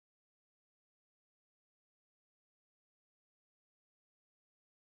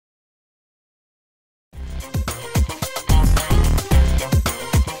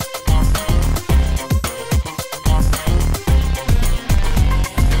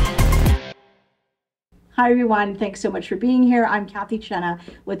Hi everyone, thanks so much for being here. I'm Kathy Chenna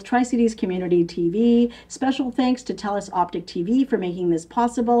with Tri-Cities Community TV. Special thanks to TELUS Optic TV for making this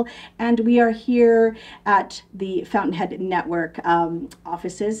possible. And we are here at the Fountainhead Network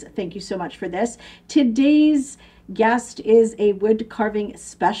offices. Thank you so much for this. Today's guest is a wood carving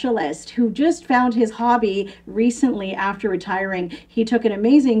specialist who just found his hobby recently after retiring. He took an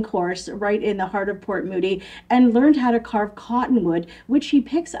amazing course right in the heart of Port Moody and learned how to carve cottonwood, which he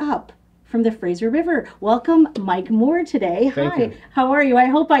picks up from the Fraser River. Welcome, Mike Moore, today. Thank Hi, you. How are you? I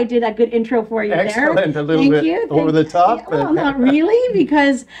hope I did a good intro for you. Excellent. There. A little bit over the top. Well, not really,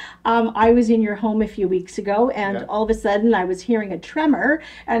 because I was in your home a few weeks ago, and all of a sudden I was hearing a tremor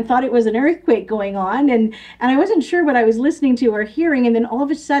and thought it was an earthquake going on, and I wasn't sure what I was listening to or hearing, and then all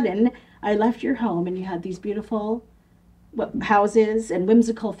of a sudden I left your home and you had these beautiful houses and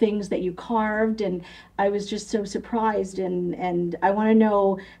whimsical things that you carved, and I was just so surprised, and I want to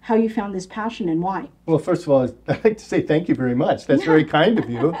know how you found this passion and why. Well, first of all, I'd like to say thank you very much. That's very kind of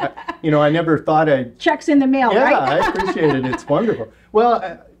you. I never thought I'd... Checks in the mail, yeah, right? I appreciate it. It's wonderful.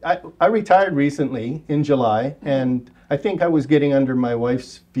 Well, I retired recently in July, and I think I was getting under my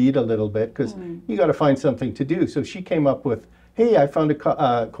wife's feet a little bit, because you got to find something to do. So she came up with, hey, I found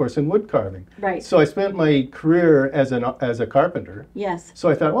a course in wood carving. Right. So I spent my career as a carpenter. Yes. So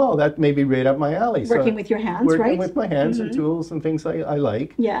I thought, well, that may be right up my alley. Working with your hands, working right? Working with my hands and tools and things I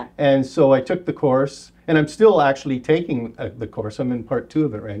like. Yeah. And so I took the course, and I'm still actually taking the course. I'm in part 2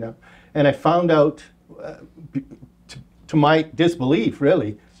 of it right now. And I found out, to my disbelief,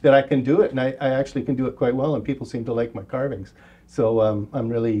 really, that I can do it. And I actually can do it quite well, and people seem to like my carvings. So I'm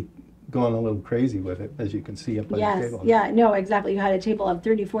really going a little crazy with it, as you can see up on the table. Yeah, no, exactly. You had a table of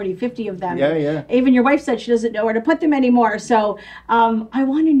 30, 40, 50 of them. Yeah. Even your wife said she doesn't know where to put them anymore. So I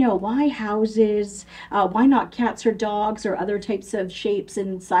want to know, why houses? Why not cats or dogs or other types of shapes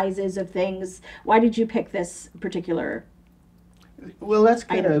and sizes of things? Why did you pick this particular? Well, that's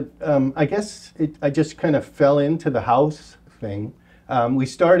kind of, I guess I just kind of fell into the house thing. We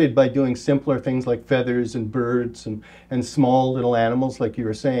started by doing simpler things like feathers and birds and small little animals, like you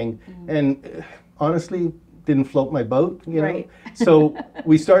were saying, and honestly didn't float my boat, you know. So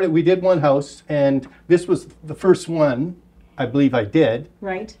we did one house, and this was the first one I believe I did.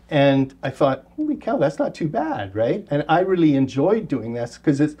 Right. And I thought, holy cow, that's not too bad, right? And I really enjoyed doing this,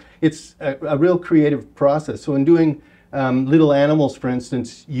 because it's a real creative process. So in doing little animals, for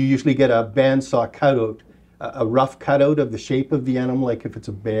instance, you usually get a bandsaw cutout, a rough cutout of the shape of the animal, like if it's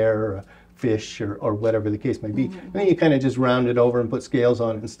a bear or a fish or whatever the case may be. And then you kind of just round it over and put scales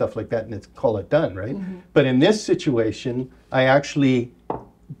on it and stuff like that, and it's call it done, right? But in this situation, I actually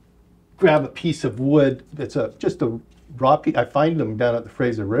grab a piece of wood that's just a raw piece. I find them down at the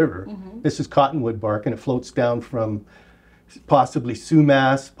Fraser River. This is cottonwood bark, and it floats down from possibly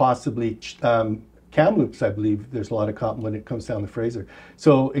sumac, possibly Kamloops, I believe. There's a lot of cottonwood that comes down the Fraser.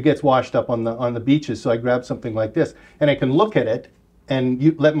 So it gets washed up on the beaches. So I grab something like this, and I can look at it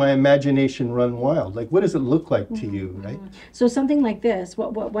and let my imagination run wild. Like, what does it look like to you, right? So something like this,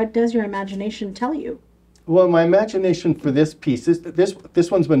 what does your imagination tell you? Well, my imagination for this piece,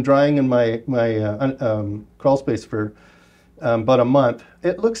 this one's been drying in my crawl space for about a month.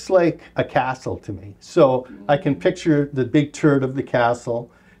 It looks like a castle to me. So I can picture the big turret of the castle,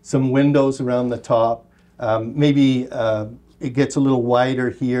 some windows around the top, maybe it gets a little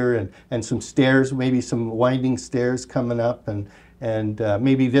wider here, and some stairs, maybe some winding stairs coming up, and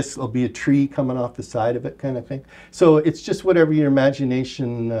maybe this will be a tree coming off the side of it, kind of thing. So it's just whatever your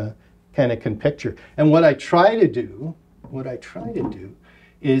imagination kind of can picture. And what I try to do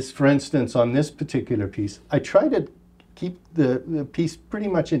is, for instance, on this particular piece, I try to keep the piece pretty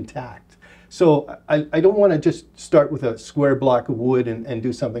much intact. So I don't want to just start with a square block of wood and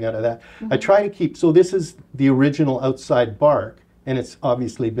do something out of that. I try to keep, so this is the original outside bark, and it's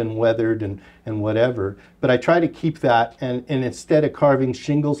obviously been weathered and whatever, but I try to keep that, and instead of carving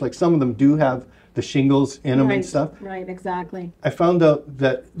shingles, like some of them do have the shingles in them and stuff. Right, exactly. I found out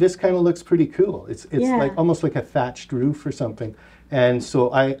that this kind of looks pretty cool. It's like almost like a thatched roof or something. And so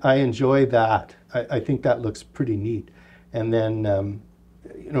I enjoy that. I think that looks pretty neat. And then,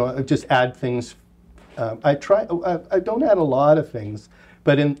 I just add things. I don't add a lot of things,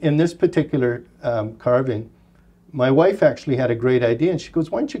 but in this particular carving, my wife actually had a great idea, and she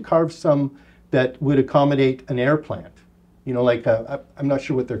goes, why don't you carve some that would accommodate an air plant? Like I'm not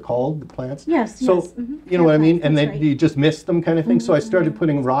sure what they're called, the plants. Yes, so, yes. You know what I mean? And then you just miss them, kind of thing. So I started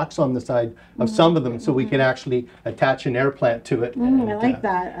putting rocks on the side of some of them, so we could actually attach an air plant to it. I like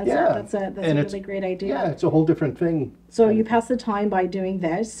that. That's a really great idea. Yeah, it's a whole different thing So you pass the time by doing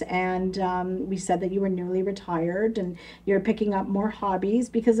this, and we said that you were newly retired and you're picking up more hobbies,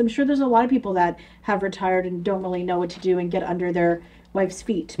 because I'm sure there's a lot of people that have retired and don't really know what to do and get under their wife's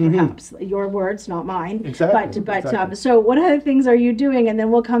feet, perhaps. Your words, not mine. Exactly. But so what other things are you doing? And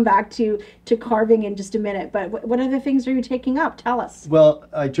then we'll come back to carving in just a minute. But what other things are you taking up? Tell us. Well,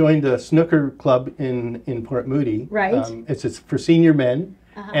 I joined a snooker club in Port Moody. Right. It's for senior men.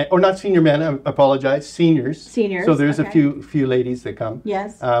 Or not senior men, I apologize, seniors. Seniors. So there's okay. a few ladies that come.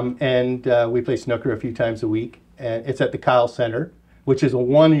 Yes. And we play snooker a few times a week. And it's at the Kyle Center, which is a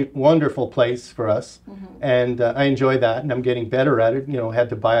wonderful place for us. And I enjoy that, and I'm getting better at it. You know, had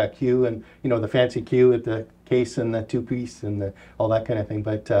to buy a cue, and you know, the fancy cue with the case and the two-piece and all that kind of thing.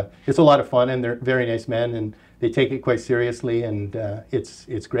 But it's a lot of fun, and they're very nice men, and they take it quite seriously, and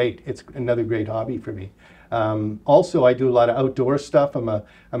it's great. It's another great hobby for me. Also, I do a lot of outdoor stuff. I'm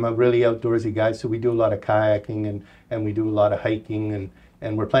a really outdoorsy guy, so we do a lot of kayaking, and we do a lot of hiking,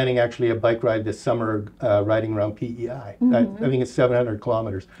 and we're planning actually a bike ride this summer, riding around PEI. I think it's 700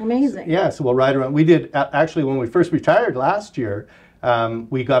 kilometers. Amazing. Yeah, so we'll ride around. We did, actually, when we first retired last year,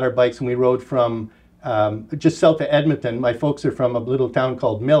 we got our bikes and we rode from just south of Edmonton. My folks are from a little town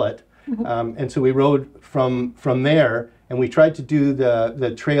called Millet. And so we rode from there, and we tried to do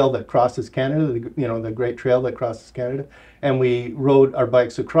the trail that crosses Canada, the great trail that crosses Canada. And we rode our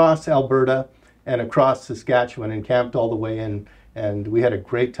bikes across Alberta and across Saskatchewan and camped all the way in. And we had a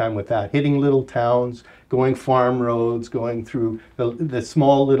great time with that, hitting little towns, going farm roads, going through the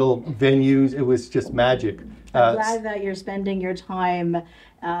small little venues. It was just magic. I'm glad that you're spending your time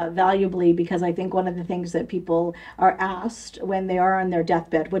valuably, because I think one of the things that people are asked when they are on their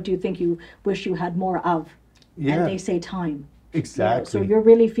deathbed, what do you think you wish you had more of? Yeah. And they say time. Exactly. So you're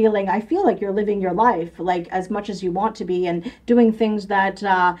really feeling, I feel like you're living your life like as much as you want to be, and doing things that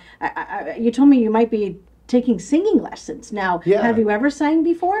you told me you might be taking singing lessons now. Yeah. Have you ever sang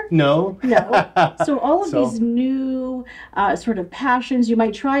before? No. No. So all of these new sort of passions, you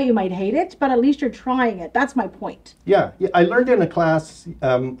might try, you might hate it, but at least you're trying it. That's my point. Yeah. I learned in a class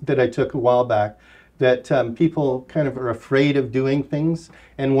that I took a while back that people kind of are afraid of doing things,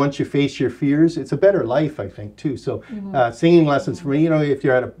 and once you face your fears, it's a better life, I think, too. So singing lessons for me, you know, if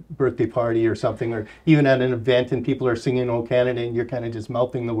you're at a birthday party or something, or even at an event and people are singing "O Canada" and you're kind of just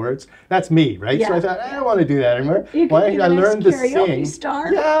mouthing the words, that's me, right? Yeah. So I thought, I don't want to do that anymore. Why I learned to sing.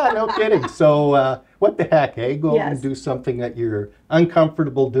 Star. Yeah, no kidding. So what the heck, eh? Go Yes. and do something that you're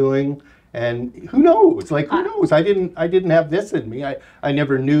uncomfortable doing. And who knows? Like, who knows? I didn't have this in me. I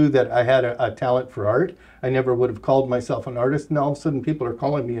never knew that I had a talent for art. I never would have called myself an artist, and all of a sudden people are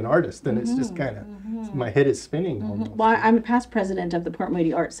calling me an artist, and it's just kind of, my head is spinning almost. Well, I'm a past president of the Port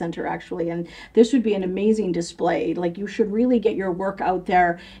Moody Arts Center, actually, and this would be an amazing display. Like, you should really get your work out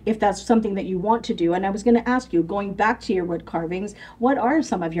there if that's something that you want to do. And I was going to ask you, going back to your wood carvings, what are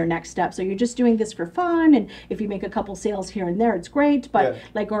some of your next steps? Are you just doing this for fun, and if you make a couple sales here and there, it's great, but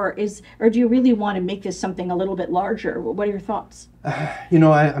like, or do you really want to make this something a little bit larger? What are your thoughts? You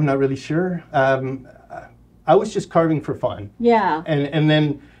know, I'm not really sure. I was just carving for fun. Yeah. And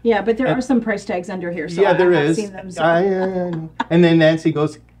then... Yeah, but there are some price tags under here, so yeah, there I've is. seen them. So. And then Nancy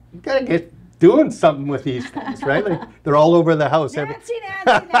goes, you gotta get doing something with these things, right? Like, they're all over the house. Nancy.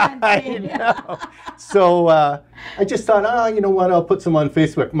 I know. So I just thought, you know what, I'll put some on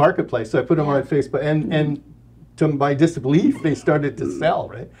Facebook Marketplace. So I put them on Facebook, and to my disbelief, they started to sell,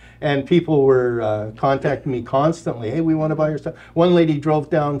 right? And people were contacting me constantly. Hey, we want to buy your stuff. One lady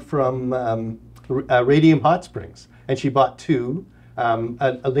drove down from Radium Hot Springs, and she bought two.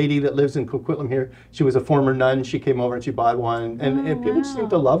 A lady that lives in Coquitlam here, she was a former nun. She came over and she bought one, and people seem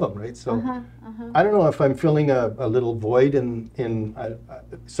to love them, right? So I don't know if I'm filling a little void in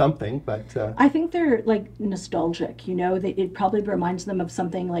something, but I think they're like nostalgic. You know, it probably reminds them of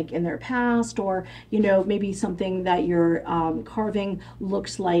something like in their past, or you know, maybe something that you're carving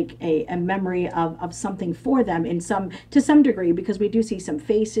looks like a memory of something for them to some degree, because we do see some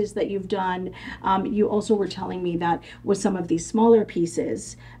faces that you've done. You also were telling me that with some of these smaller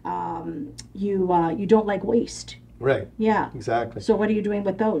pieces, you don't like waste. Right. Yeah. Exactly. So what are you doing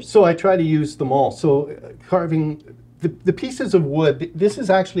with those? So I try to use them all. So carving the pieces of wood, this is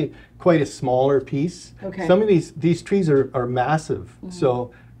actually quite a smaller piece. Okay. Some of these trees are massive.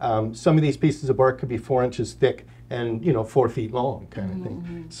 So some of these pieces of bark could be 4 inches thick and 4 feet long, kind of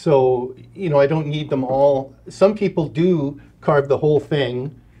thing. So I don't need them all. Some people do carve the whole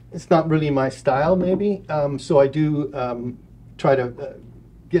thing. It's not really my style, maybe. So I do try to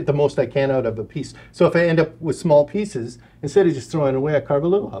get the most I can out of a piece. So if I end up with small pieces, instead of just throwing it away, I carve a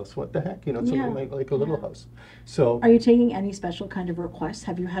little house. What the heck, you know, something like a little house. So are you taking any special kind of requests?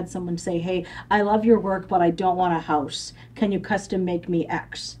 Have you had someone say, hey, I love your work, but I don't want a house. Can you custom make me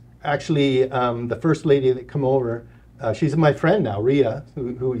X? Actually, the first lady that come over, she's my friend now, Rhea,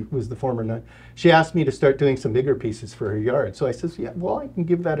 who was the former nun. She asked me to start doing some bigger pieces for her yard. So I says, yeah, well, I can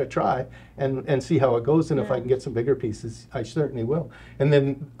give that a try and see how it goes. And if I can get some bigger pieces, I certainly will. And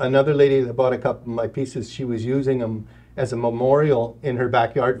then another lady that bought a couple of my pieces, she was using them as a memorial in her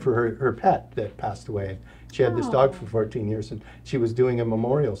backyard for her pet that passed away. She had this dog for 14 years, and she was doing a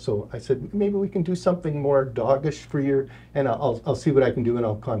memorial. So I said, maybe we can do something more doggish for your, and I'll see what I can do, and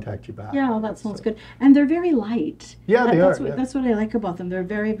I'll contact you back. Yeah, well, that sounds good. And they're very light. Yeah, they are. That's what I like about them. They're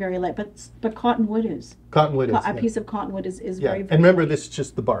very, very light. But cottonwood is. Cottonwood is. A piece of cottonwood is very, very and remember, light. this is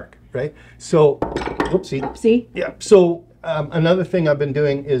just the bark, right? So, whoopsie. Oopsie. Yeah. So another thing I've been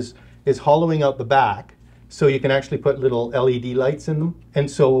doing is hollowing out the back, so you can actually put little LED lights in them. And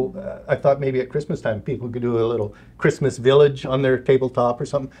so I thought maybe at Christmas time people could do a little Christmas village on their tabletop or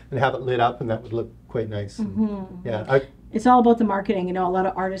something and have it lit up, and that would look quite nice. Yeah. It's all about the marketing. You know, a lot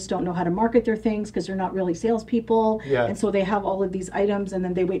of artists don't know how to market their things because they're not really salespeople. Yeah. And so they have all of these items and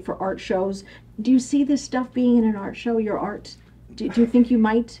then they wait for art shows. Do you see this stuff being in an art show, your art? Do you think you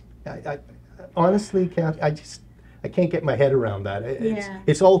might? I honestly, Kathy, I can't get my head around that.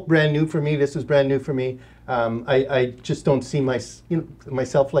 It's all brand new for me. This is brand new for me. I just don't see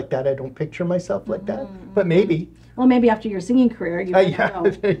myself like that. I don't picture myself like that. But maybe. Well, maybe after your singing career, you never know.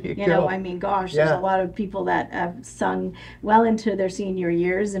 There you go. know, I mean, gosh, there's a lot of people that have sung well into their senior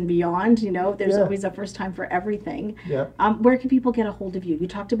years and beyond. You know, there's always a first time for everything. Yeah. Where can people get a hold of you? You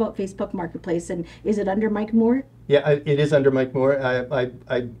talked about Facebook Marketplace, and is it under Mike Moore? Yeah, it is under Mike Moore. I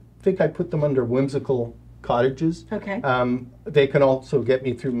think I put them under Whimsical Cottages. Okay. They can also get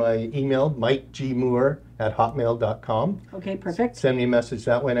me through my email, mikegmoore@hotmail.com. Okay, perfect. Send me a message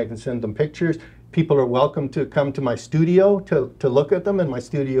that way, and I can send them pictures. People are welcome to come to my studio to look at them, and my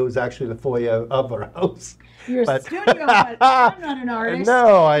studio is actually the foyer of our house. Your studio, but I'm not an artist.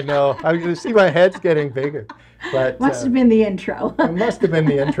 No, I know. I can see my head's getting bigger. But must have been the intro. It must have been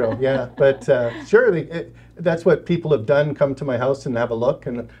the intro, yeah. But surely that's what people have done, come to my house and have a look,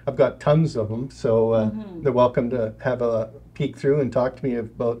 and I've got tons of them, so they're welcome to have a peek through and talk to me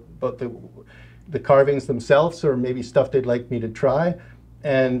about the carvings themselves, or maybe stuff they'd like me to try.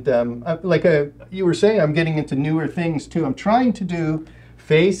 And like you were saying, I'm getting into newer things too. I'm trying to do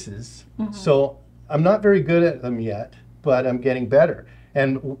faces, so I'm not very good at them yet, but I'm getting better.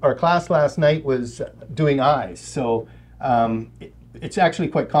 And our class last night was doing eyes, so it's actually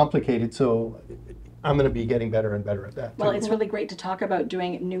quite complicated, so I'm going to be getting better and better at that. Well, it's really great to talk about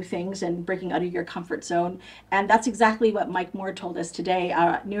doing new things and breaking out of your comfort zone. And that's exactly what Mike Moore told us today,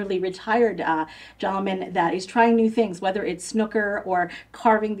 a nearly retired gentleman that is trying new things, whether it's snooker or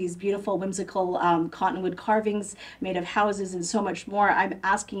carving these beautiful whimsical cottonwood carvings made of houses and so much more. I'm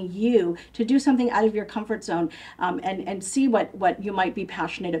asking you to do something out of your comfort zone and see what you might be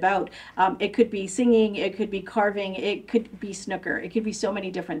passionate about. It could be singing, it could be carving, it could be snooker, it could be so many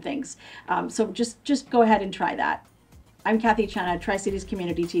different things. So just go ahead and try that. I'm Kathy Chenna, Tri-Cities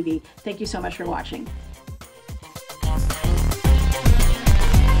Community TV. Thank you so much for watching.